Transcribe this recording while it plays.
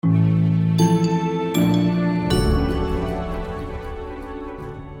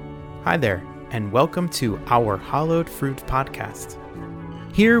Hi there, and welcome to our Hallowed Fruit podcast.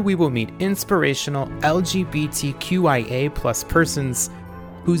 Here we will meet inspirational LGBTQIA+ persons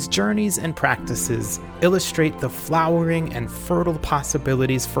whose journeys and practices illustrate the flowering and fertile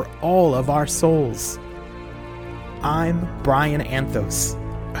possibilities for all of our souls. I'm Brian Anthos,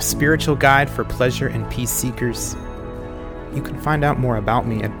 a spiritual guide for pleasure and peace seekers. You can find out more about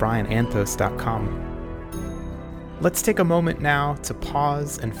me at briananthos.com. Let's take a moment now to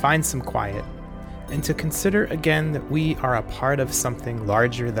pause and find some quiet, and to consider again that we are a part of something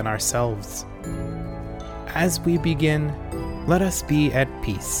larger than ourselves. As we begin, let us be at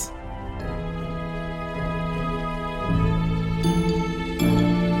peace.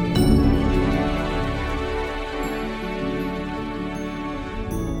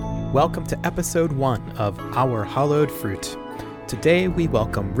 Welcome to episode 1 of Our Hallowed Fruit. Today we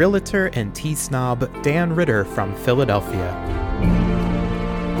welcome realtor and tea snob Dan Ritter from Philadelphia.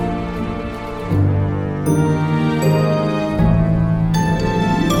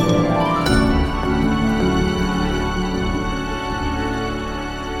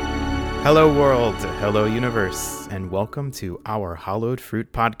 Hello world, hello universe, and welcome to our Hallowed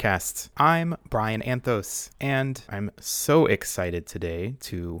Fruit podcast. I'm Brian Anthos, and I'm so excited today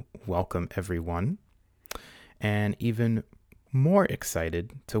to welcome everyone, and even more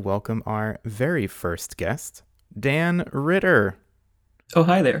excited to welcome our very first guest, Dan Ritter. Oh,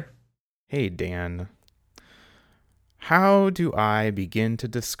 hi there. Hey, Dan. How do I begin to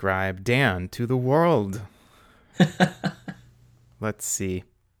describe Dan to the world? Let's see.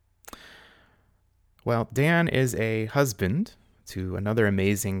 Well, Dan is a husband to another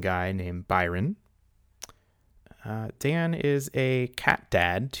amazing guy named Byron. Dan is a cat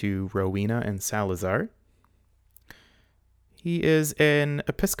dad to Rowena and Salazar. He is an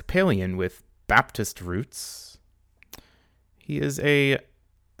Episcopalian with Baptist roots. He is a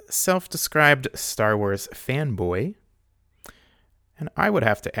self-described Star Wars fanboy. And I would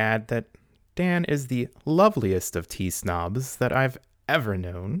have to add that Dan is the loveliest of tea snobs that I've ever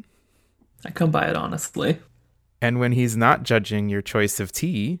known. I come by it honestly. And when he's not judging your choice of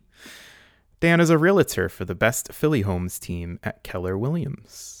tea, Dan is a realtor for the Best Philly Homes team at Keller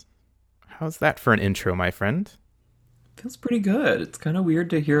Williams. How's that for an intro, my friend? Feels pretty good. It's kind of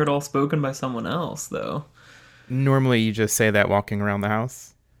weird to hear it all spoken by someone else, though. Normally you just say that walking around the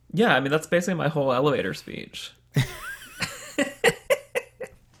house? Yeah, I mean, that's basically my whole elevator speech.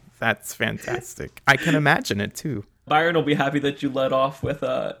 That's fantastic. I can imagine it, too. Byron will be happy that you led off with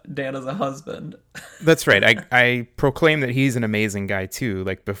Dan as a husband. That's right. I proclaim that he's an amazing guy, too,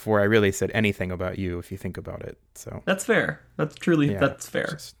 like before I really said anything about you, if you think about it. So that's fair. That's fair.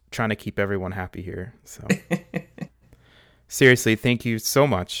 Just trying to keep everyone happy here, so... Seriously, thank you so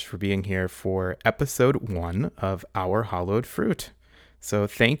much for being here for episode 1 of Our Hallowed Fruit. So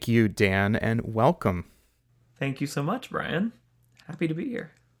thank you, Dan, and welcome. Thank you so much, Brian. Happy to be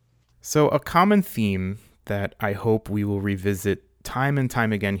here. So a common theme that I hope we will revisit time and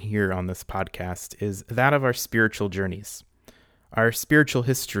time again here on this podcast is that of our spiritual journeys, our spiritual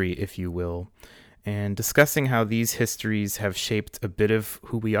history, if you will, and discussing how these histories have shaped a bit of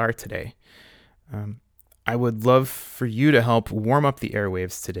who we are today. I would love for you to help warm up the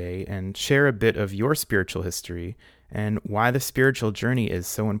airwaves today and share a bit of your spiritual history and why the spiritual journey is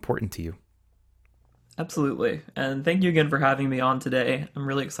so important to you. Absolutely. And thank you again for having me on today. I'm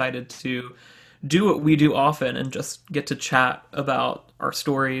really excited to do what we do often and just get to chat about our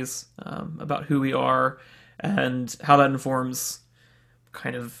stories, about who we are, and how that informs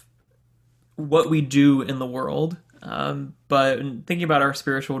kind of what we do in the world. But in thinking about our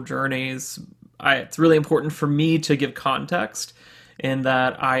spiritual journeys, it's really important for me to give context in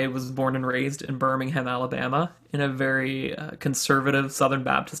that I was born and raised in Birmingham, Alabama, in a very conservative Southern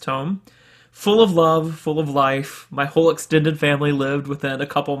Baptist home, full of love, full of life. My whole extended family lived within a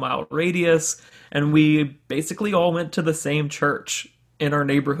couple-mile radius, and we basically all went to the same church in our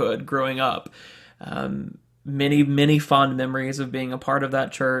neighborhood growing up. Many, many fond memories of being a part of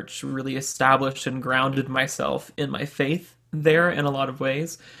that church, really established and grounded myself in my faith there in a lot of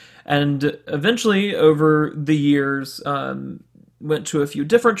ways. And eventually, over the years, went to a few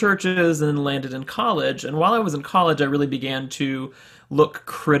different churches and landed in college. And while I was in college, I really began to look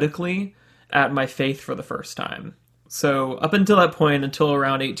critically at my faith for the first time. So up until that point, until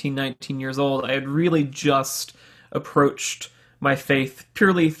around 18, 19 years old, I had really just approached my faith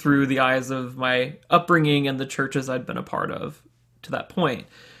purely through the eyes of my upbringing and the churches I'd been a part of to that point.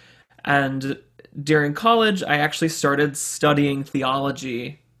 And during college, I actually started studying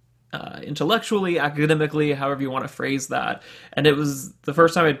theology intellectually, academically, however you want to phrase that. And it was the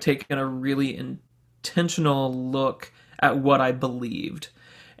first time I'd taken a really intentional look at what I believed.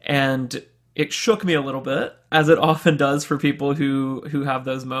 And it shook me a little bit, as it often does for people who have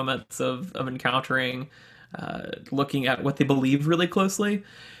those moments of encountering, looking at what they believe really closely.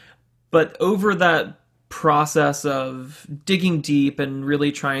 But over that process of digging deep and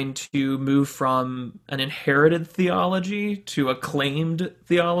really trying to move from an inherited theology to a claimed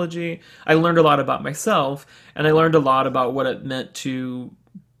theology, I learned a lot about myself, and I learned a lot about what it meant to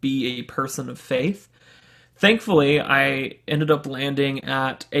be a person of faith. Thankfully, I ended up landing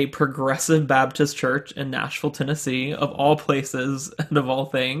at a progressive Baptist church in Nashville, Tennessee, of all places and of all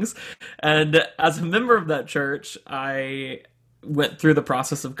things. And as a member of that church, I went through the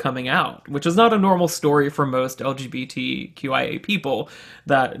process of coming out, which is not a normal story for most LGBTQIA people,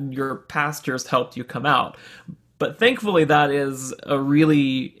 that your pastors helped you come out. But thankfully, that is a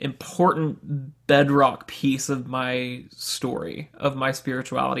really important bedrock piece of my story, of my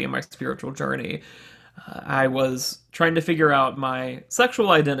spirituality and my spiritual journey. I was trying to figure out my sexual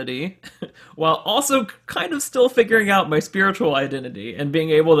identity while also kind of still figuring out my spiritual identity, and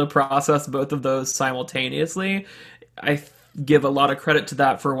being able to process both of those simultaneously. I give a lot of credit to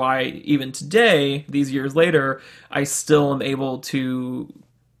that for why even today, these years later, I still am able to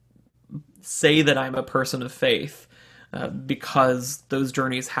say that I'm a person of faith, because those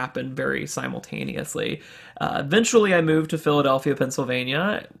journeys happen very simultaneously. Eventually, I moved to Philadelphia,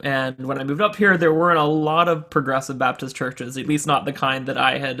 Pennsylvania, and when I moved up here, there weren't a lot of progressive Baptist churches, at least not the kind that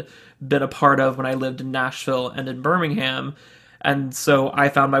I had been a part of when I lived in Nashville and in Birmingham. And so I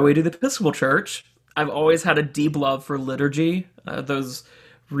found my way to the Episcopal Church. I've always had a deep love for liturgy, those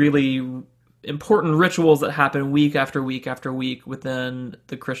really important rituals that happen week after week after week within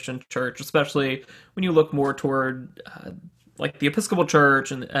the Christian church, especially when you look more toward like the Episcopal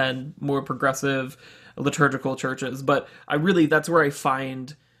Church and more progressive liturgical churches. But that's where I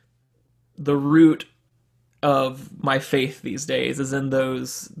find the root of my faith these days, is in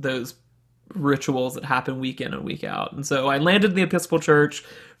those rituals that happen week in and week out. And so I landed in the Episcopal Church,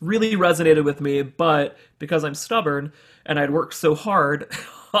 really resonated with me, but because I'm stubborn and I'd worked so hard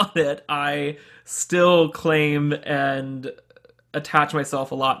on it, I still claim and attach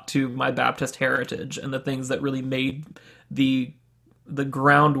myself a lot to my Baptist heritage and the things that really made the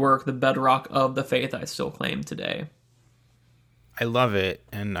groundwork, the bedrock of the faith I still claim today. I love it,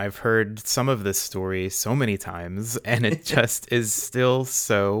 and I've heard some of this story so many times, and it just is still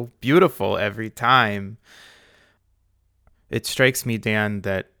so beautiful every time. It strikes me, Dan,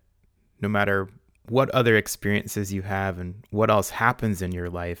 that no matter what other experiences you have and what else happens in your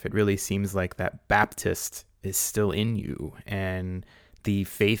life, it really seems like that Baptist is still in you, and the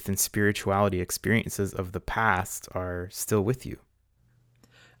faith and spirituality experiences of the past are still with you.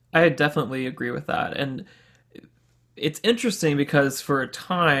 I definitely agree with that. And it's interesting because for a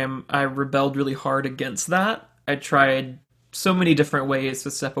time I rebelled really hard against that. I tried so many different ways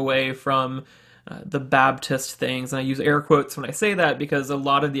to step away from the Baptist things. And I use air quotes when I say that, because a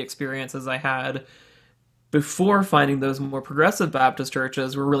lot of the experiences I had before finding those more progressive Baptist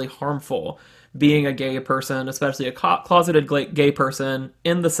churches were really harmful. Being a gay person, especially a closeted gay person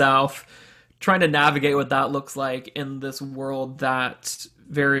in the South, trying to navigate what that looks like in this world that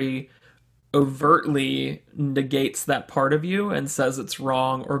very overtly negates that part of you and says it's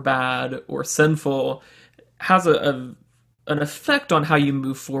wrong or bad or sinful, has an effect on how you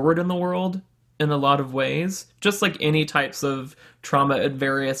move forward in the world in a lot of ways, just like any types of trauma at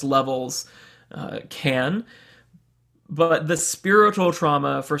various levels can. But the spiritual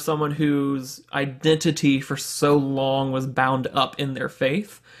trauma for someone whose identity for so long was bound up in their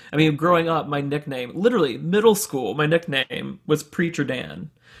faith. I mean, growing up, my nickname, literally middle school, my nickname was Preacher Dan.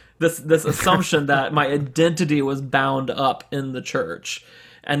 This assumption that my identity was bound up in the church,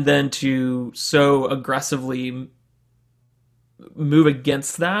 and then to so aggressively move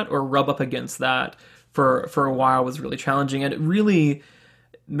against that or rub up against that for a while was really challenging, and it really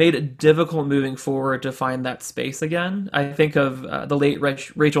made it difficult moving forward to find that space again. I think of the late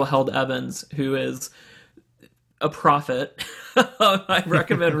Rachel Held Evans, who is a prophet. I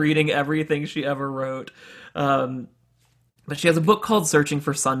recommend reading everything she ever wrote. But she has a book called Searching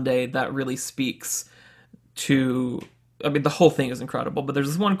for Sunday that really speaks to, I mean, the whole thing is incredible, but there's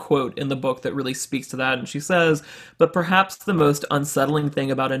this one quote in the book that really speaks to that, and she says, "But perhaps the most unsettling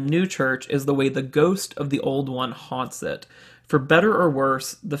thing about a new church is the way the ghost of the old one haunts it. For better or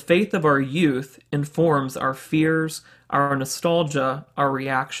worse, the faith of our youth informs our fears, our nostalgia, our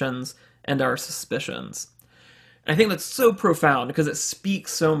reactions, and our suspicions." And I think that's so profound because it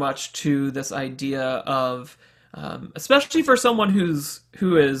speaks so much to this idea of, especially for someone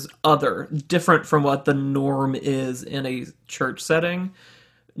who is other, different from what the norm is in a church setting,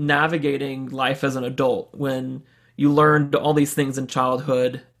 navigating life as an adult when you learned all these things in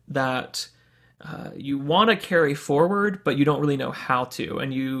childhood that you want to carry forward, but you don't really know how to,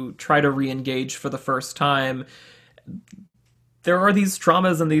 and you try to re-engage for the first time. There are these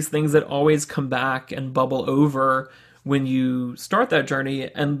traumas and these things that always come back and bubble over when you start that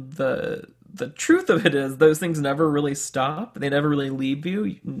journey, and the truth of it is those things never really stop. They never really leave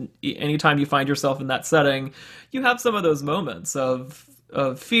you. Anytime you find yourself in that setting, you have some of those moments of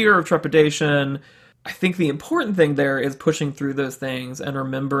fear, of trepidation. I think the important thing there is pushing through those things and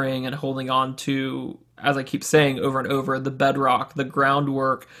remembering and holding on to, as I keep saying over and over, the bedrock, the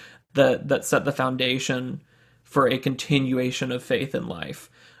groundwork that set the foundation for a continuation of faith in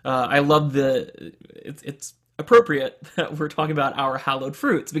life. I love it's appropriate that we're talking about our hallowed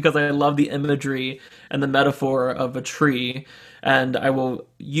fruits, because I love the imagery and the metaphor of a tree. And I will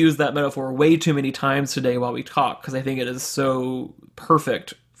use that metaphor way too many times today while we talk, because I think it is so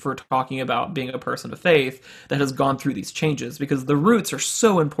perfect for talking about being a person of faith that has gone through these changes, because the roots are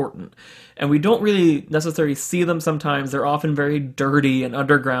so important and we don't really necessarily see them sometimes. They're often very dirty and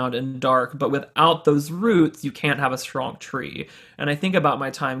underground and dark, but without those roots, you can't have a strong tree. And I think about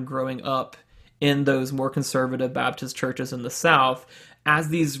my time growing up in those more conservative Baptist churches in the South as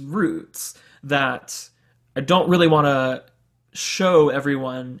these roots that I don't really want to show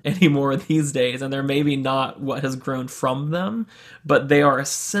everyone anymore these days, and they're maybe not what has grown from them, but they are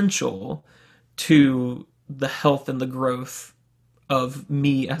essential to the health and the growth of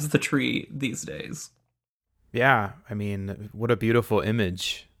me as the tree these days. Yeah, I mean, what a beautiful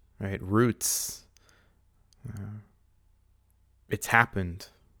image, right? Roots. It's happened,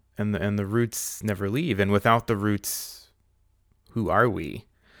 and the roots never leave, and without the roots, who are we?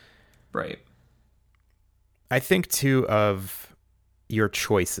 Right. I think, too, of your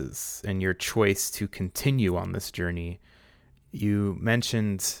choices and your choice to continue on this journey. You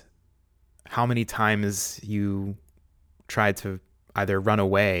mentioned how many times you tried to either run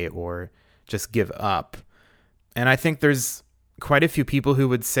away or just give up. And I think there's quite a few people who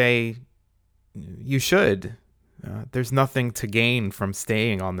would say you should. There's nothing to gain from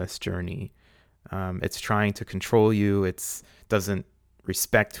staying on this journey. It's trying to control you. It doesn't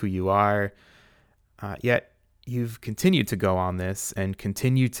respect who you are. Yet you've continued to go on this and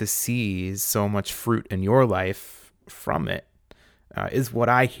continue to see so much fruit in your life from it, is what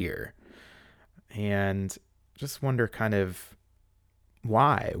I hear. And just wonder kind of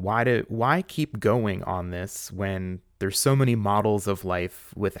why keep going on this when there's so many models of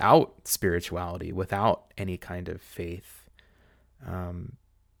life without spirituality, without any kind of faith.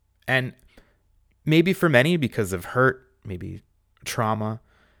 And maybe for many, because of hurt, maybe trauma,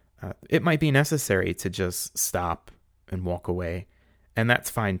 it might be necessary to just stop and walk away, and that's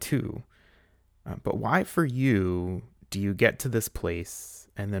fine too. But why for you do you get to this place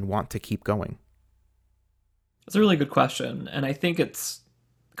and then want to keep going? That's a really good question, and I think it's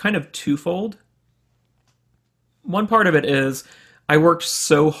kind of twofold. One part of it is I worked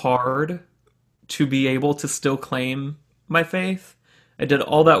so hard to be able to still claim my faith. I did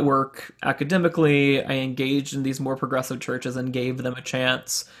all that work academically. I engaged in these more progressive churches and gave them a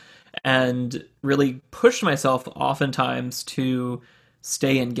chance, and really pushed myself oftentimes to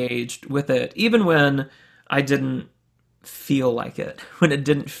stay engaged with it, even when I didn't feel like it, when it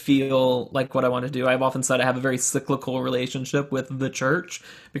didn't feel like what I want to do. I've often said I have a very cyclical relationship with the church,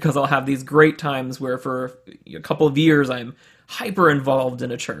 because I'll have these great times where for a couple of years I'm hyper involved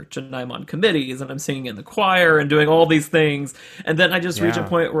in a church and I'm on committees and I'm singing in the choir and doing all these things. And then I just reach a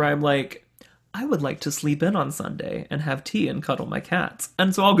point where I'm like, I would like to sleep in on Sunday and have tea and cuddle my cats.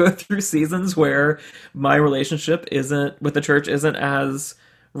 And so I'll go through seasons where my relationship with the church isn't as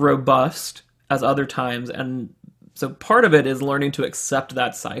robust as other times. And so part of it is learning to accept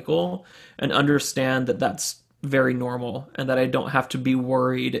that cycle and understand that that's very normal, and that I don't have to be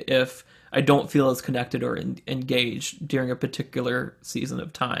worried if I don't feel as connected or engaged during a particular season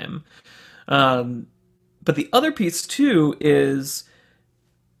of time. But the other piece too is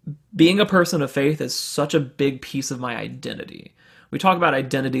being a person of faith is such a big piece of my identity. We talk about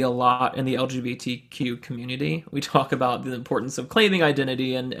identity a lot in the LGBTQ community. We talk about the importance of claiming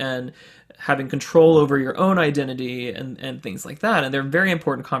identity and having control over your own identity and things like that. And they're very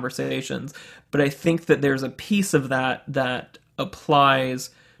important conversations. But I think that there's a piece of that applies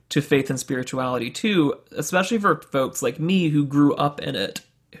to faith and spirituality too, especially for folks like me who grew up in it,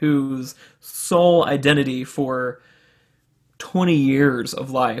 whose sole identity for 20 years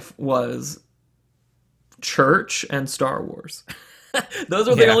of life was church and Star Wars. Those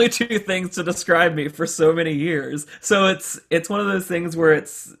are the only two things to describe me for so many years. So it's one of those things where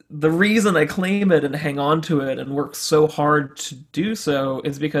it's the reason I claim it and hang on to it and work so hard to do so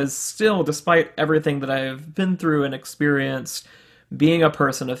is because still, despite everything that I've been through and experienced, being a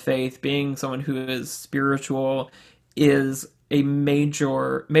person of faith, being someone who is spiritual, is a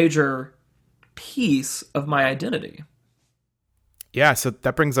major piece of my identity. Yeah, so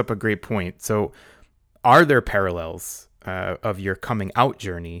that brings up a great point. So, are there parallels of your coming out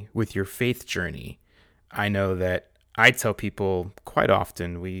journey with your faith journey? I know that I tell people quite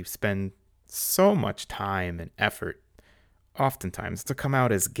often we spend so much time and effort, oftentimes, to come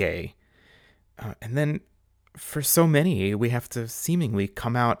out as gay. And then for so many, we have to seemingly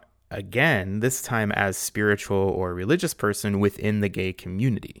come out again, this time as spiritual or religious person within the gay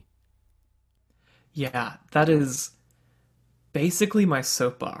community. Yeah, that is basically my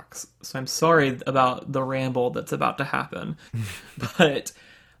soapbox. So I'm sorry about the ramble that's about to happen. But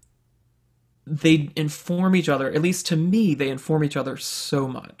they inform each other, at least to me, they inform each other so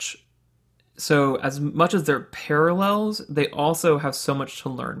much. So as much as they're parallels, they also have so much to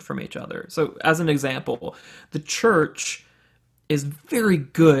learn from each other. So as an example, the church is very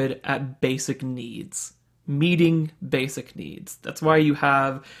good at basic needs, meeting basic needs. That's why you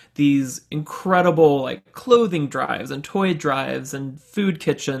have these incredible like clothing drives and toy drives and food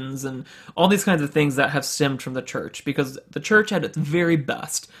kitchens and all these kinds of things that have stemmed from the church, because the church at its very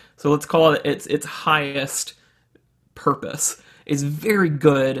best, so let's call it its highest purpose, is very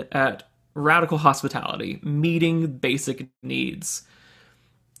good at radical hospitality, meeting basic needs.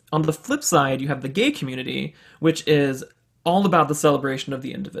 On the flip side, you have the gay community, which is all about the celebration of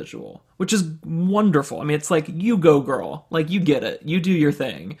the individual, which is wonderful. I mean, it's like, you go girl, like you get it, you do your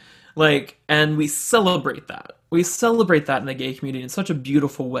thing. Like, and we celebrate that. We celebrate that in the gay community in such a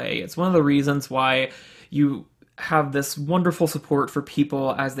beautiful way. It's one of the reasons why you have this wonderful support for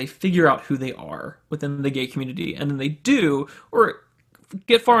people as they figure out who they are within the gay community. And then they do, or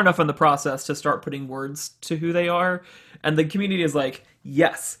get far enough in the process to start putting words to who they are. And the community is like,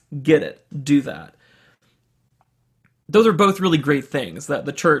 yes, get it, do that. Those are both really great things that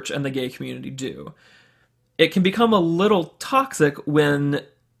the church and the gay community do. It can become a little toxic when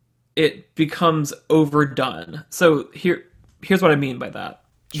it becomes overdone. So here's what I mean by that.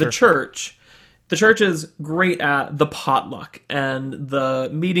 Sure. The church is great at the potluck and the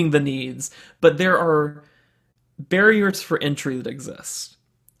meeting the needs, but there are barriers for entry that exist.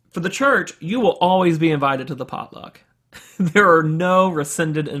 For the church, you will always be invited to the potluck. There are no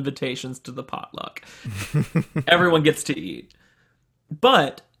rescinded invitations to the potluck. Everyone gets to eat.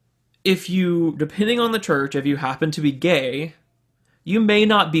 But if you, depending on the church, if you happen to be gay, you may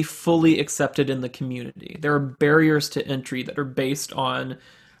not be fully accepted in the community. There are barriers to entry that are based on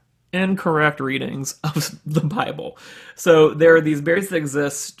incorrect readings of the Bible. So there are these barriers that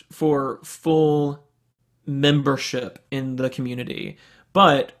exist for full membership in the community.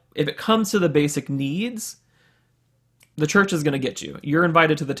 But if it comes to the basic needs, the church is going to get you. You're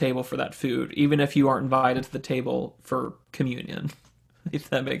invited to the table for that food, even if you aren't invited to the table for communion, if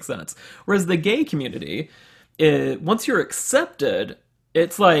that makes sense. Whereas the gay community, once you're accepted,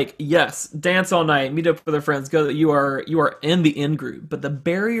 it's like, yes, dance all night, meet up with your friends, go. You are in the in group, but the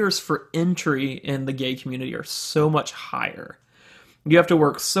barriers for entry in the gay community are so much higher. You have to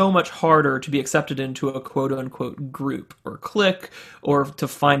work so much harder to be accepted into a quote-unquote group or clique or to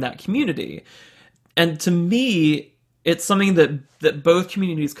find that community. And to me, it's something that both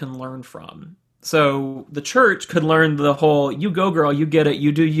communities can learn from. So the church could learn the whole, you go girl, you get it,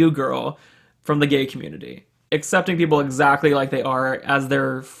 you do you girl, from the gay community. Accepting people exactly like they are as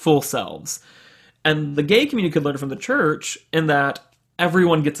their full selves. And the gay community could learn from the church in that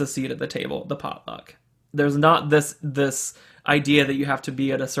everyone gets a seat at the table, the potluck. There's not this idea that you have to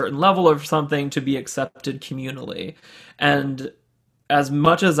be at a certain level of something to be accepted communally. And as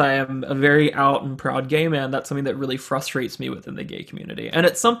much as I am a very out and proud gay man, that's something that really frustrates me within the gay community. And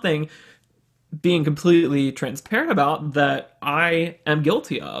it's something, being completely transparent about, that I am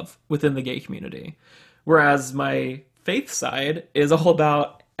guilty of within the gay community. Whereas my faith side is all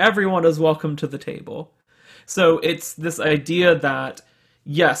about everyone is welcome to the table. So it's this idea that,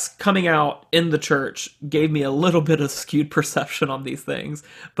 yes, coming out in the church gave me a little bit of skewed perception on these things,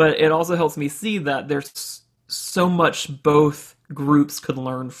 but it also helps me see that there's so much both groups could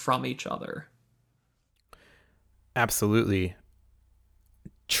learn from each other. Absolutely.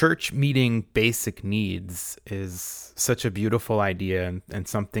 Church meeting basic needs is such a beautiful idea and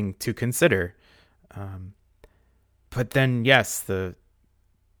something to consider. But then, yes,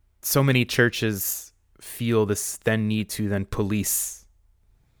 so many churches feel this then need to then police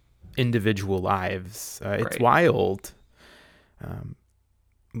individual lives. It's Right. wild.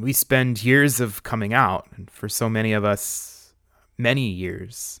 We spend years of coming out, and for so many of us, many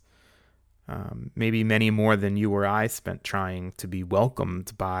years, maybe many more than you or I spent trying to be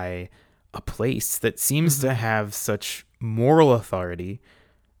welcomed by a place that seems to have such moral authority,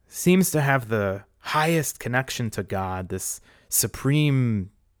 seems to have the highest connection to God, this supreme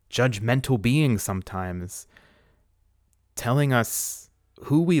judgmental being sometimes, telling us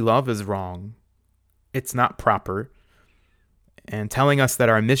who we love is wrong, it's not proper, and telling us that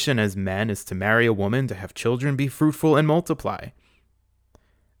our mission as men is to marry a woman, to have children, be fruitful, and multiply.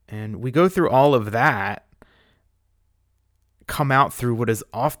 And we go through all of that, come out through what is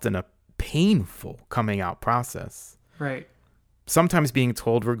often a painful coming out process. Right. Sometimes being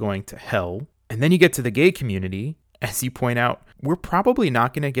told we're going to hell. And then you get to the gay community, as you point out, we're probably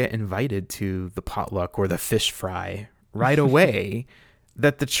not going to get invited to the potluck or the fish fry right away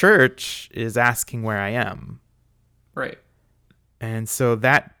that the church is asking where I am. Right. And so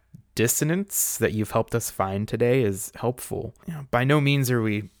that dissonance that you've helped us find today is helpful. By no means are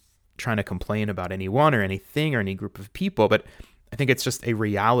we trying to complain about anyone or anything or any group of people, but I think it's just a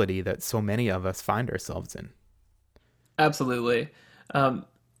reality that so many of us find ourselves in. Absolutely. And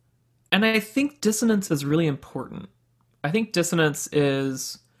I think dissonance is really important. I think dissonance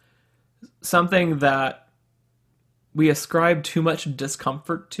is something that we ascribe too much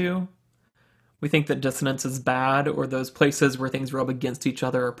discomfort to. We think that dissonance is bad, or those places where things rub against each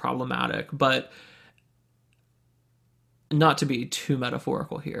other are problematic. But not to be too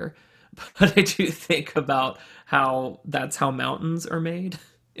metaphorical here, but I do think about how that's how mountains are made,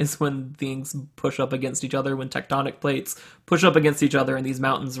 is when things push up against each other, when tectonic plates push up against each other and these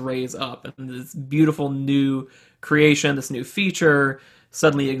mountains raise up. And this beautiful new creation, this new feature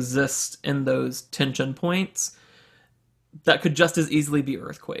suddenly exists in those tension points that could just as easily be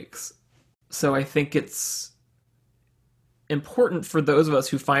earthquakes. So I think it's important for those of us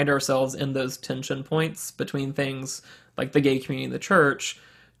who find ourselves in those tension points between things like the gay community and the church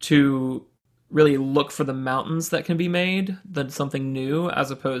to really look for the mountains that can be made, that's something new,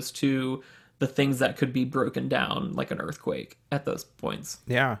 as opposed to the things that could be broken down like an earthquake at those points.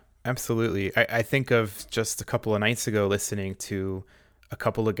 Yeah, absolutely. I think of just a couple of nights ago listening to a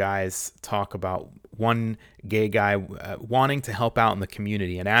couple of guys talk about one gay guy wanting to help out in the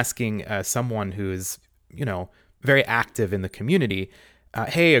community and asking someone who is, very active in the community,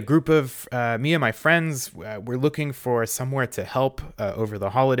 hey, a group of me and my friends, we're looking for somewhere to help over the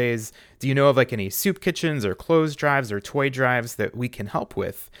holidays. Do you know of like any soup kitchens or clothes drives or toy drives that we can help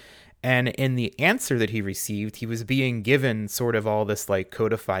with? And in the answer that he received, he was being given sort of all this like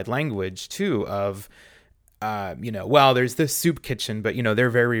codified language too of, well, there's this soup kitchen, but, they're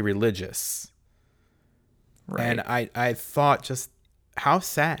very religious. Right. And I thought just how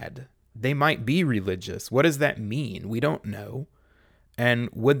sad. They might be religious. What does that mean? We don't know. And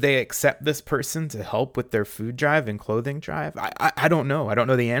would they accept this person to help with their food drive and clothing drive? I don't know. I don't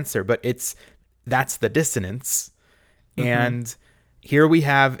know the answer, but that's the dissonance. Mm-hmm. And here we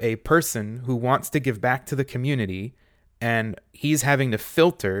have a person who wants to give back to the community, and he's having to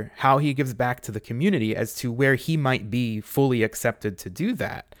filter how he gives back to the community as to where he might be fully accepted to do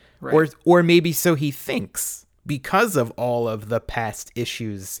that. Right. Or maybe so he thinks, because of all of the past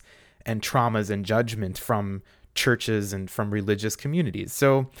issues and traumas and judgment from churches and from religious communities.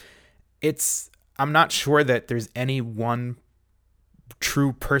 So I'm not sure that there's any one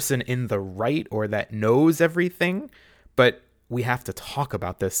true person in the right or that knows everything, but we have to talk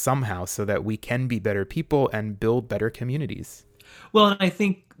about this somehow so that we can be better people and build better communities. Well, and I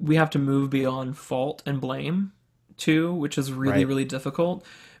think we have to move beyond fault and blame too, which is really, really difficult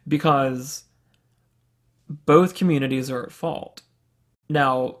because both communities are at fault.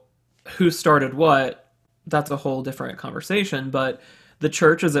 Now, who started what, that's a whole different conversation, but the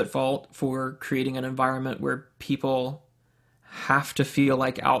church is at fault for creating an environment where people have to feel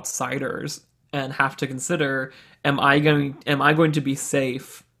like outsiders and have to consider, am I going to be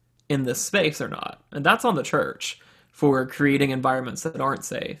safe in this space or not? And that's on the church for creating environments that aren't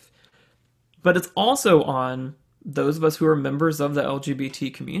safe. But it's also on those of us who are members of the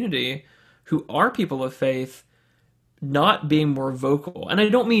LGBT community who are people of faith not being more vocal. And I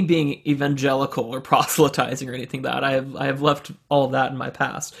don't mean being evangelical or proselytizing or anything like that. I have left all of that in my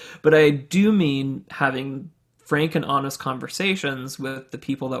past. But I do mean having frank and honest conversations with the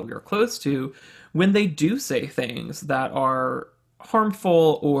people that we are close to when they do say things that are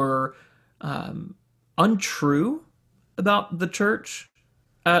harmful or untrue about the church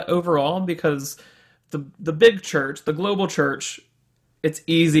overall, because the big church, the global church, it's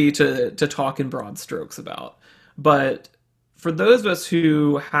easy to talk in broad strokes about. But for those of us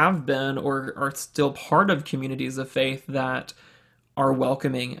who have been or are still part of communities of faith that are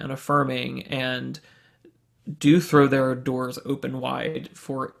welcoming and affirming and do throw their doors open wide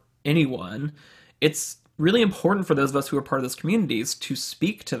for anyone, it's really important for those of us who are part of those communities to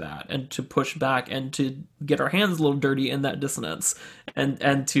speak to that and to push back and to get our hands a little dirty in that dissonance,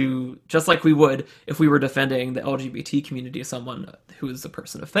 and to, just like we would if we were defending the LGBT community, someone who is a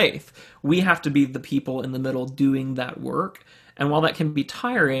person of faith, we have to be the people in the middle doing that work. And while that can be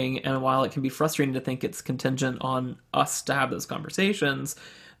tiring, and while it can be frustrating to think it's contingent on us to have those conversations,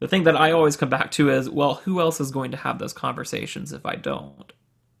 the thing that I always come back to is, well, who else is going to have those conversations if I don't?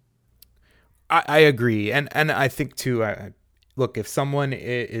 I agree. And I think too, look, if someone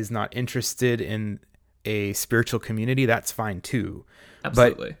is not interested in a spiritual community, that's fine too.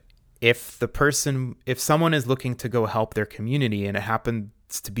 Absolutely. But if someone is looking to go help their community and it happens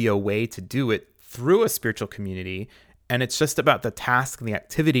to be a way to do it through a spiritual community, and it's just about the task and the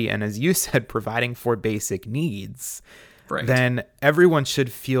activity, and as you said, providing for basic needs, right, then everyone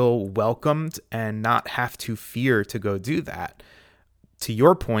should feel welcomed and not have to fear to go do that. To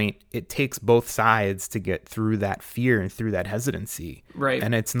your point, it takes both sides to get through that fear and through that hesitancy. Right.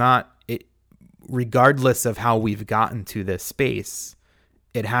 And it's not, regardless of how we've gotten to this space,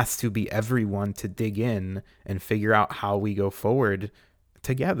 it has to be everyone to dig in and figure out how we go forward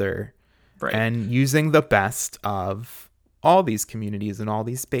together. Right. And using the best of all these communities and all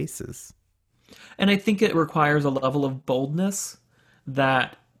these spaces. And I think it requires a level of boldness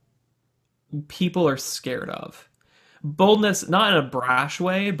that people are scared of. Boldness, not in a brash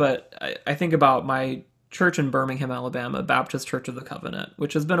way, but I think about my church in Birmingham, Alabama, Baptist Church of the Covenant,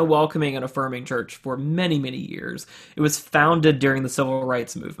 which has been a welcoming and affirming church for many, many years. It was founded during the Civil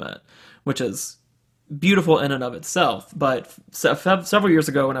Rights Movement, which is beautiful in and of itself. But several years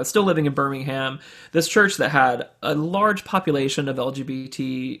ago, when I was still living in Birmingham, this church that had a large population of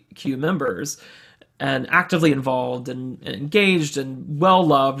LGBTQ members and actively involved and engaged and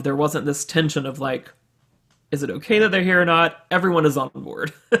well-loved, there wasn't this tension of like, is it okay that they're here or not? Everyone is on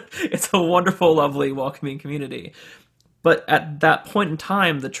board. It's a wonderful, lovely, welcoming community. But at that point in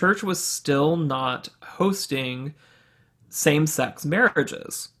time, the church was still not hosting same-sex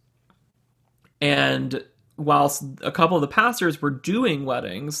marriages. And whilst a couple of the pastors were doing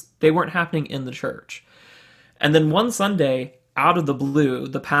weddings, they weren't happening in the church. And then one Sunday, out of the blue,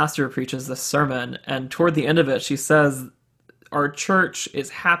 the pastor preaches this sermon, and toward the end of it, she says, our church is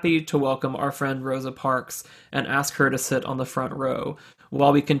happy to welcome our friend Rosa Parks and ask her to sit on the front row,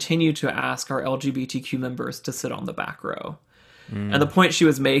 while we continue to ask our LGBTQ members to sit on the back row. And the point she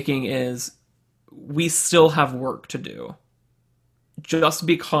was making is, we still have work to do. Just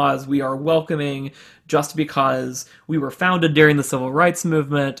because we are welcoming, just because we were founded during the Civil Rights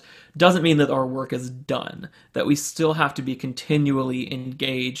Movement, doesn't mean that our work is done. That we still have to be continually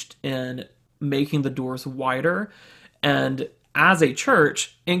engaged in making the doors wider, and as a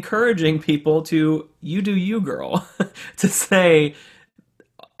church, encouraging people to, you do you, girl, to say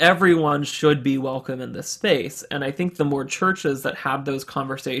everyone should be welcome in this space. And I think the more churches that have those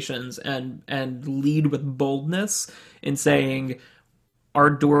conversations and lead with boldness in saying our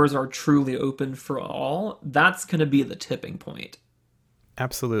doors are truly open for all, that's going to be the tipping point.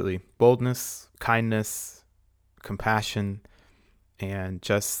 Absolutely. Boldness, kindness, compassion, and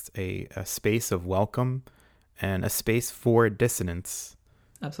just a space of welcome and a space for dissonance.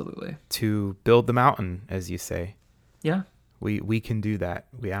 Absolutely. To build the mountain, as you say. Yeah. We can do that.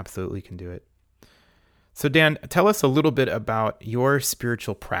 We absolutely can do it. So Dan, tell us a little bit about your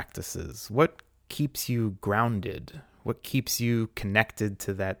spiritual practices. What keeps you grounded? What keeps you connected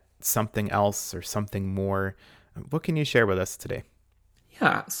to that something else or something more? What can you share with us today?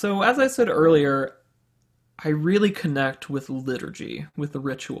 Yeah. So as I said earlier, I really connect with liturgy, with the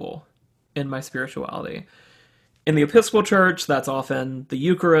ritual in my spirituality. In the Episcopal Church, that's often the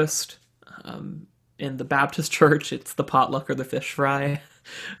Eucharist. In the Baptist Church, it's the potluck or the fish fry.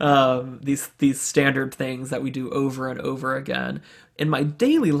 These standard things that we do over and over again. In my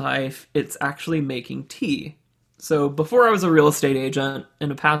daily life, it's actually making tea. So before I was a real estate agent,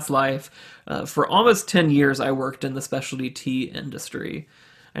 in a past life, for almost 10 years, I worked in the specialty tea industry.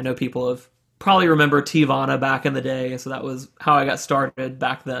 I know people have probably remember Teavana back in the day, so that was how I got started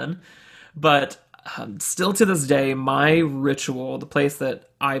back then. But still to this day, my ritual, the place that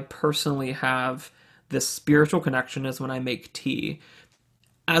I personally have this spiritual connection, is when I make tea.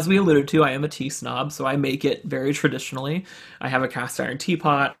 As we alluded to, I am a tea snob, so I make it very traditionally. I have a cast iron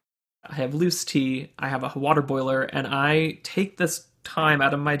teapot, I have loose tea, I have a water boiler, and I take this time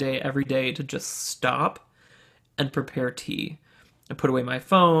out of my day every day to just stop and prepare tea. I put away my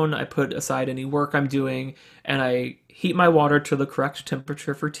phone, I put aside any work I'm doing, and I heat my water to the correct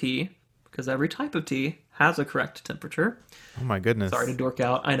temperature for tea, because every type of tea has a correct temperature. Oh my goodness. Sorry to dork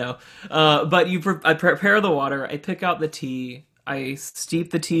out, I know. But I prepare the water, I pick out the tea, I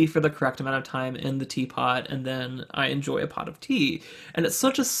steep the tea for the correct amount of time in the teapot, and then I enjoy a pot of tea. And it's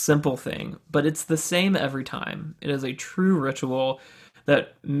such a simple thing, but it's the same every time. It is a true ritual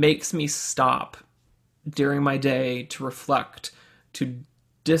that makes me stop during my day to reflect, to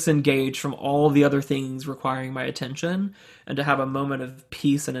disengage from all the other things requiring my attention, and to have a moment of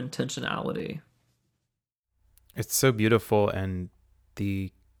peace and intentionality. It's so beautiful, and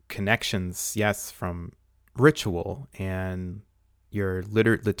the connections, yes, from ritual and your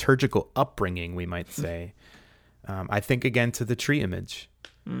liturgical upbringing, we might say. I think again to the tree image,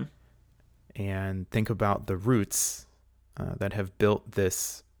 and think about the roots that have built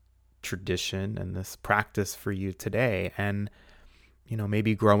this tradition and this practice for you today. And,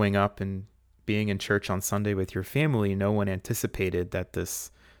 maybe growing up and being in church on Sunday with your family, no one anticipated that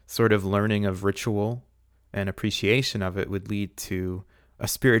this sort of learning of ritual and appreciation of it would lead to a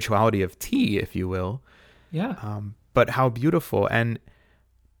spirituality of tea, if you will. Yeah. But how beautiful. And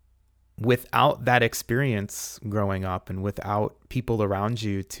without that experience growing up, and without people around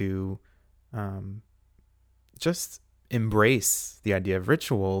you to just embrace the idea of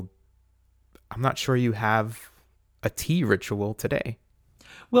ritual, I'm not sure you have a tea ritual today.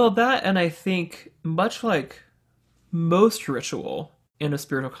 Well, that, and I think much like most ritual in a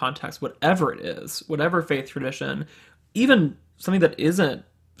spiritual context, whatever it is, whatever faith tradition, even something that isn't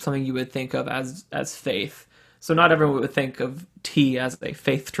something you would think of as faith. So not everyone would think of tea as a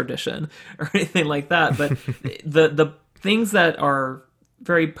faith tradition or anything like that, but the things that are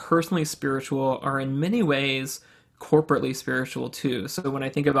very personally spiritual are in many ways corporately spiritual too. So when I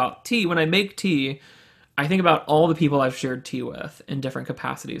think about tea, when I make tea, I think about all the people I've shared tea with in different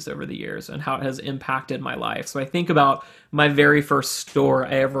capacities over the years and how it has impacted my life. So I think about my very first store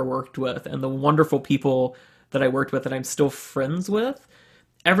I ever worked with and the wonderful people that I worked with that I'm still friends with.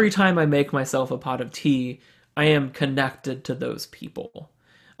 Every time I make myself a pot of tea, I am connected to those people.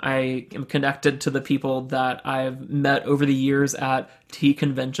 I am connected to the people that I've met over the years at tea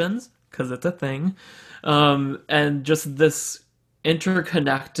conventions, because it's a thing. And just this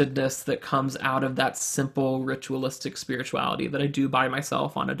interconnectedness that comes out of that simple ritualistic spirituality that I do by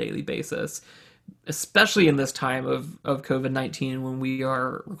myself on a daily basis, especially in this time of COVID-19 when we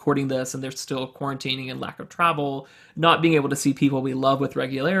are recording this and there's still quarantining and lack of travel, not being able to see people we love with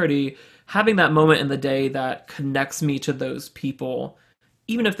regularity, having that moment in the day that connects me to those people,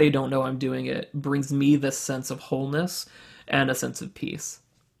 even if they don't know I'm doing it, brings me this sense of wholeness and a sense of peace.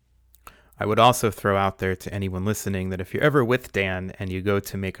 I would also throw out there to anyone listening that if you're ever with Dan and you go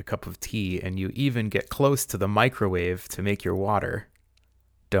to make a cup of tea and you even get close to the microwave to make your water,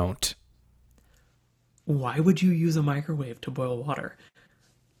 don't. Why would you use a microwave to boil water?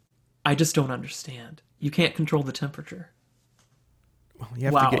 I just don't understand. You can't control the temperature. Well, you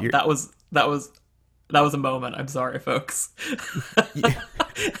have to get your... that was a moment. I'm sorry, folks.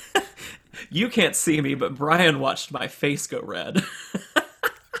 You can't see me, but Brian watched my face go red.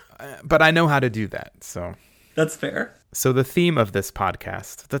 But I know how to do that, so... That's fair. So the theme of this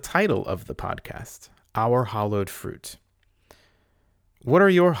podcast, the title of the podcast, Our Hallowed Fruit. What are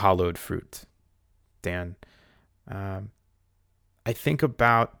your hallowed fruit, Dan? I think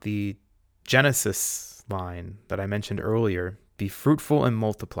about the Genesis line that I mentioned earlier, be fruitful and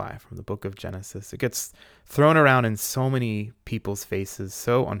multiply, from the book of Genesis. It gets thrown around in so many people's faces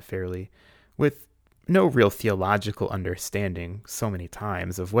so unfairly, with no real theological understanding so many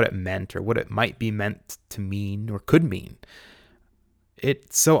times of what it meant or what it might be meant to mean or could mean.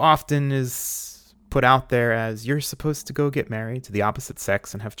 It so often is put out there as you're supposed to go get married to the opposite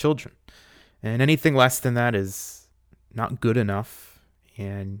sex and have children. And anything less than that is not good enough,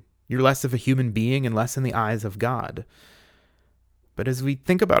 and you're less of a human being and less in the eyes of God. But as we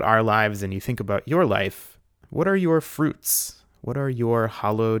think about our lives and you think about your life, what are your fruits? What are your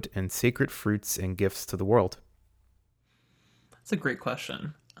hallowed and sacred fruits and gifts to the world? That's a great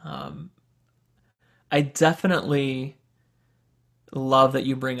question. I definitely love that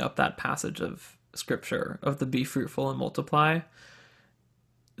you bring up that passage of scripture of the be fruitful and multiply.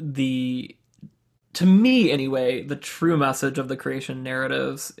 To me anyway, the true message of the creation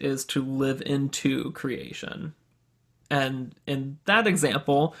narratives is to live into creation. And in that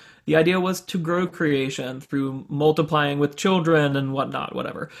example, the idea was to grow creation through multiplying with children and whatnot,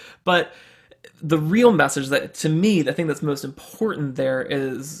 whatever. But the real message that, to me, the thing that's most important there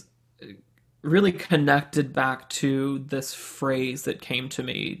is really connected back to this phrase that came to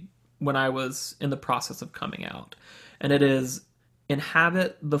me when I was in the process of coming out. And it is,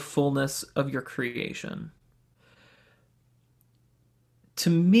 inhabit the fullness of your creation. To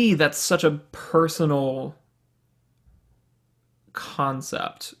me, that's such a personal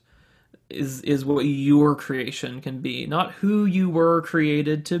concept. is what your creation can be, not who you were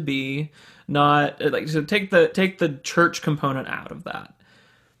created to be. Not like, so take the church component out of that,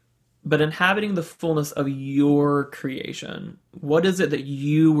 but inhabiting the fullness of your creation. What is it that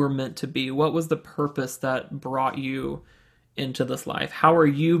you were meant to be? What was the purpose that brought you into this life? How are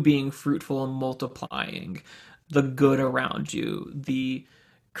you being fruitful and multiplying the good around you, the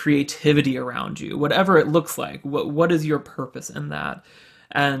creativity around you, whatever it looks like? What is your purpose in that?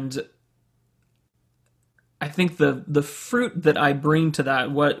 And I think the fruit that I bring to that,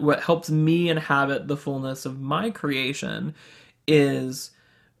 what helps me inhabit the fullness of my creation, is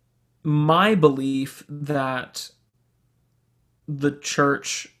my belief that the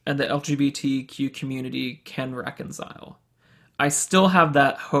church and the LGBTQ community can reconcile. I still have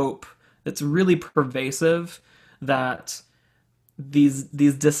that hope that's really pervasive, that these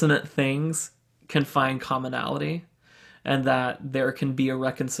dissonant things can find commonality and that there can be a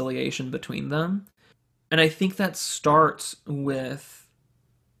reconciliation between them. And I think that starts with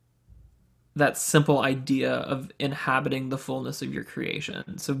that simple idea of inhabiting the fullness of your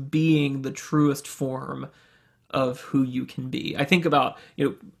creation. So being the truest form of who you can be. I think about,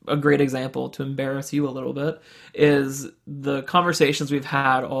 a great example, to embarrass you a little bit, is the conversations we've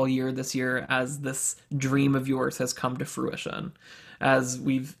had all year this year as this dream of yours has come to fruition. As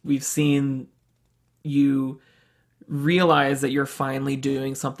we've seen you realize that you're finally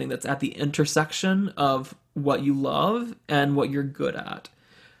doing something that's at the intersection of what you love and what you're good at.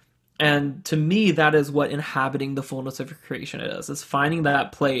 And to me, that is what inhabiting the fullness of your creation is finding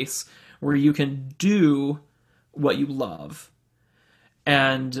that place where you can do what you love.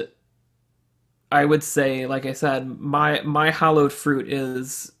 And I would say, like I said, my hallowed fruit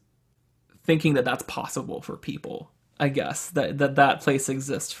is thinking that that's possible for people. I guess that place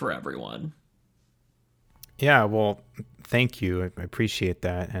exists for everyone. Yeah, well, thank you. I appreciate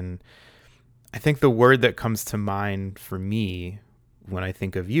that. And I think the word that comes to mind for me when I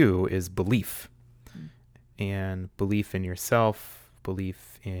think of you is belief. And belief in yourself,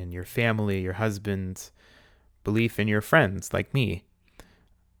 belief in your family, your husband, belief in your friends like me.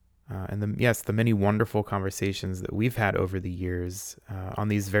 And the many wonderful conversations that we've had over the years on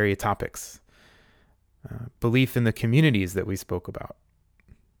these very topics. Belief in the communities that we spoke about.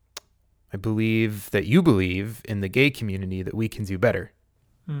 I believe that you believe in the gay community that we can do better.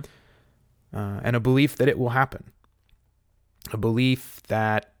 And a belief that it will happen. A belief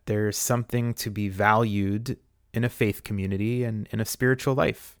that there's something to be valued in a faith community and in a spiritual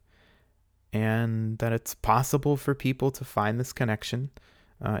life. And that it's possible for people to find this connection.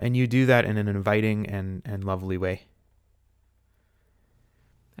 And you do that in an inviting and lovely way.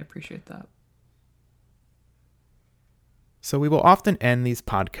 I appreciate that. So we will often end these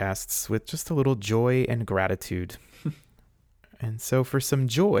podcasts with just a little joy and gratitude. And so for some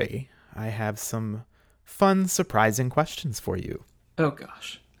joy, I have some fun, surprising questions for you. Oh,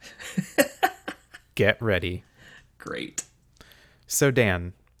 gosh. Get ready. Great. So,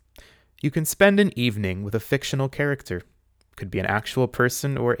 Dan, you can spend an evening with a fictional character. Could be an actual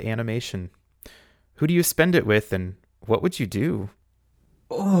person or animation. Who do you spend it with, and what would you do?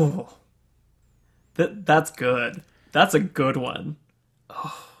 Oh, that's good. That's a good one.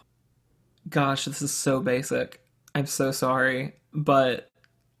 Oh, gosh, this is so basic. I'm so sorry, but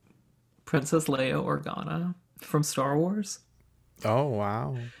Princess Leia Organa from Star Wars. Oh,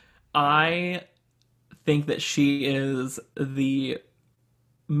 wow. I think that she is the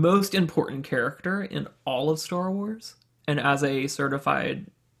most important character in all of Star Wars. And as a certified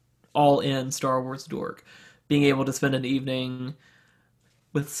all-in Star Wars dork, being able to spend an evening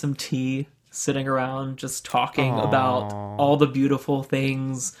with some tea, sitting around just talking about all the beautiful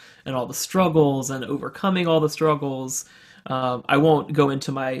things and all the struggles and overcoming all the struggles. I won't go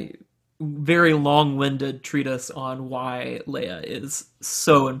into my very long-winded treatise on why Leia is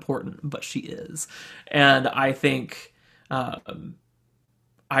so important, but she is. And I think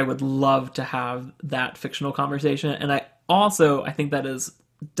I would love to have that fictional conversation. And I think that is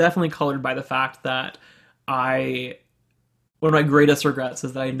definitely colored by the fact that one of my greatest regrets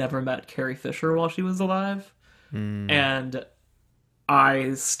is that I never met Carrie Fisher while she was alive. And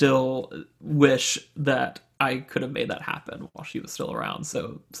I still wish that I could have made that happen while she was still around.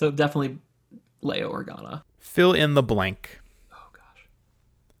 So definitely Leia Organa. Fill in the blank. Oh, gosh.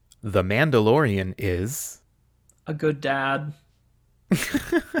 The Mandalorian is... a good dad.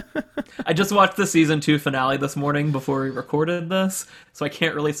 I just watched the season 2 finale this morning before we recorded this, so I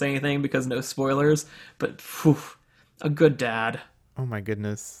can't really say anything because no spoilers, but a good dad. Oh my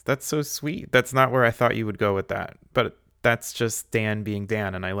goodness. That's so sweet. That's not where I thought you would go with that, but that's just Dan being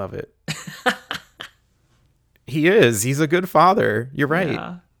Dan, and I love it. He is. He's a good father. You're right.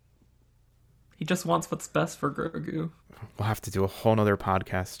 Yeah. He just wants what's best for Grogu. We'll have to do a whole nother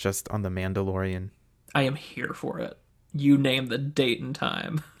podcast just on The Mandalorian. I am here for it. You name the date and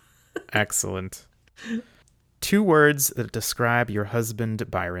time. Excellent. 2 words that describe your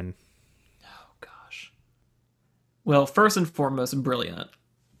husband, Byron. Oh, gosh. Well, first and foremost, brilliant.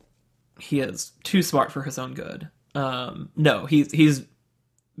 He is too smart for his own good. No, he's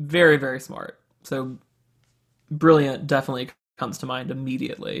very, very smart. So brilliant definitely comes to mind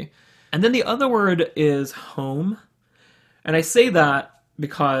immediately. And then the other word is home. And I say that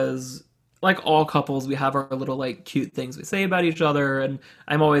because, like all couples, we have our little, like, cute things we say about each other. And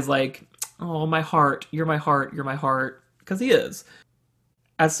I'm always like, oh, my heart, you're my heart, you're my heart. Because he is.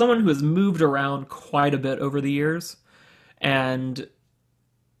 As someone who has moved around quite a bit over the years and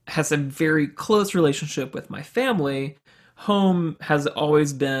has a very close relationship with my family, home has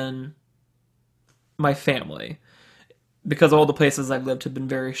always been my family. Because all the places I've lived have been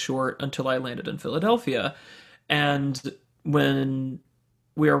very short until I landed in Philadelphia. And when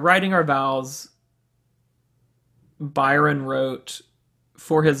we were writing our vows, Byron wrote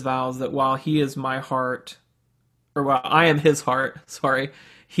for his vows that while he is my heart, or while I am his heart,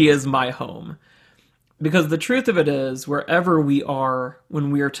 he is my home. Because the truth of it is, wherever we are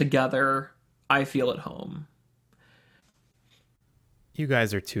when we are together, I feel at home. You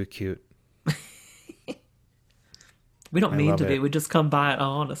guys are too cute. We don't mean to be. We just come by it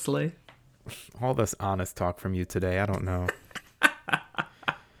honestly. All this honest talk from you today. I don't know.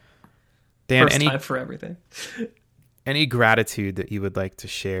 Dan, First time for everything. Any gratitude that you would like to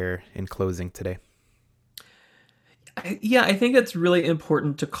share in closing today? Yeah, I think it's really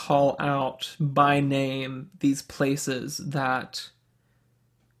important to call out by name these places that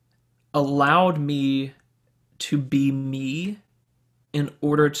allowed me to be me in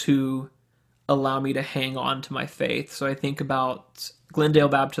order to allow me to hang on to my faith. So I think about Glendale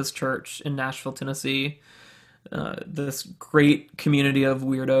Baptist Church in Nashville, Tennessee, this great community of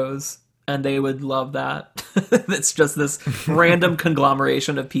weirdos, and they would love that. It's just this random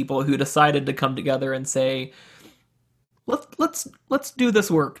conglomeration of people who decided to come together and say, let's do this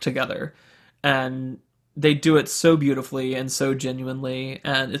work together. And they do it so beautifully and so genuinely,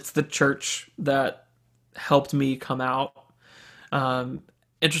 and it's the church that helped me come out.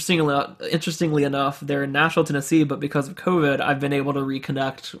 Interestingly enough, they're in Nashville, Tennessee, but because of COVID, I've been able to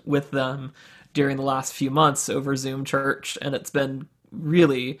reconnect with them during the last few months over Zoom Church, and it's been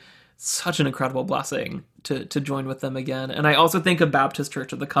really such an incredible blessing to join with them again. And I also think of Baptist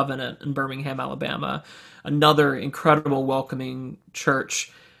Church of the Covenant in Birmingham, Alabama, another incredible welcoming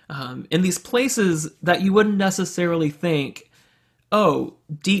church in these places that you wouldn't necessarily think, oh,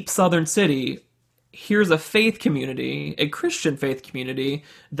 deep southern city, here's a faith community, a Christian faith community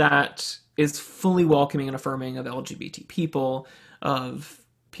that is fully welcoming and affirming of LGBT people, of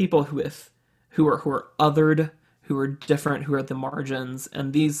people who are othered, who are different, who are at the margins.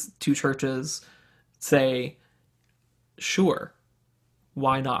 And these two churches say, sure,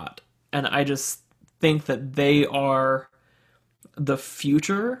 why not? And I just think that they are the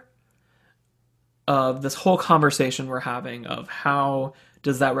future of this whole conversation we're having of how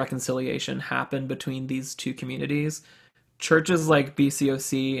does that reconciliation happen between these two communities. Churches like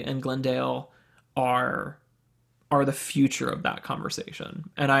BCOC and Glendale are the future of that conversation.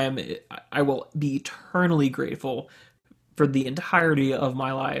 And I will be eternally grateful for the entirety of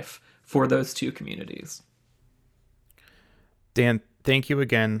my life for those two communities. Dan, thank you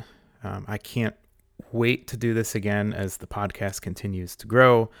again. I can't wait to do this again as the podcast continues to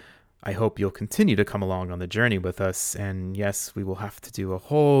grow. I hope you'll continue to come along on the journey with us. And yes, we will have to do a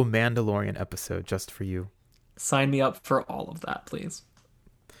whole Mandalorian episode just for you. Sign me up for all of that, please.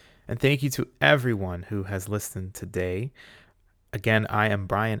 And thank you to everyone who has listened today. Again, I am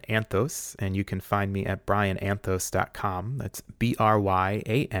Bryan Anthos, and you can find me at bryananthos.com. That's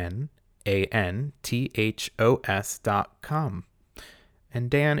BRYANANTHOS.com. And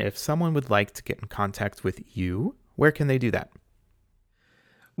Dan, if someone would like to get in contact with you, where can they do that?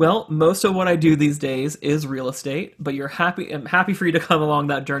 Well, most of what I do these days is real estate, but I'm happy for you to come along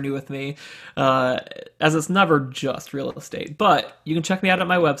that journey with me, as it's never just real estate. But you can check me out at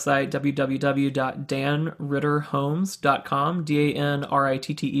my website, www.danritterhomes.com,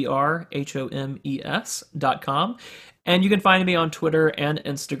 DanRitterHomes.com. And you can find me on Twitter and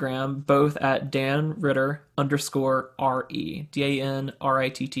Instagram, both at DanRitter_RE,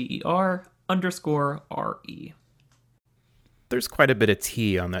 DanRitter_RE. There's quite a bit of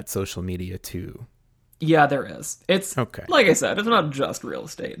tea on that social media too. Yeah, there is. It's okay. Like I said, it's not just real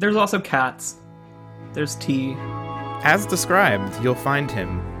estate. There's also cats. There's tea. As described, you'll find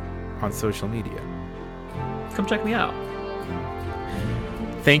him on social media. Come check me out.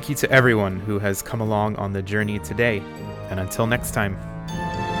 Thank you to everyone who has come along on the journey today, and until next time.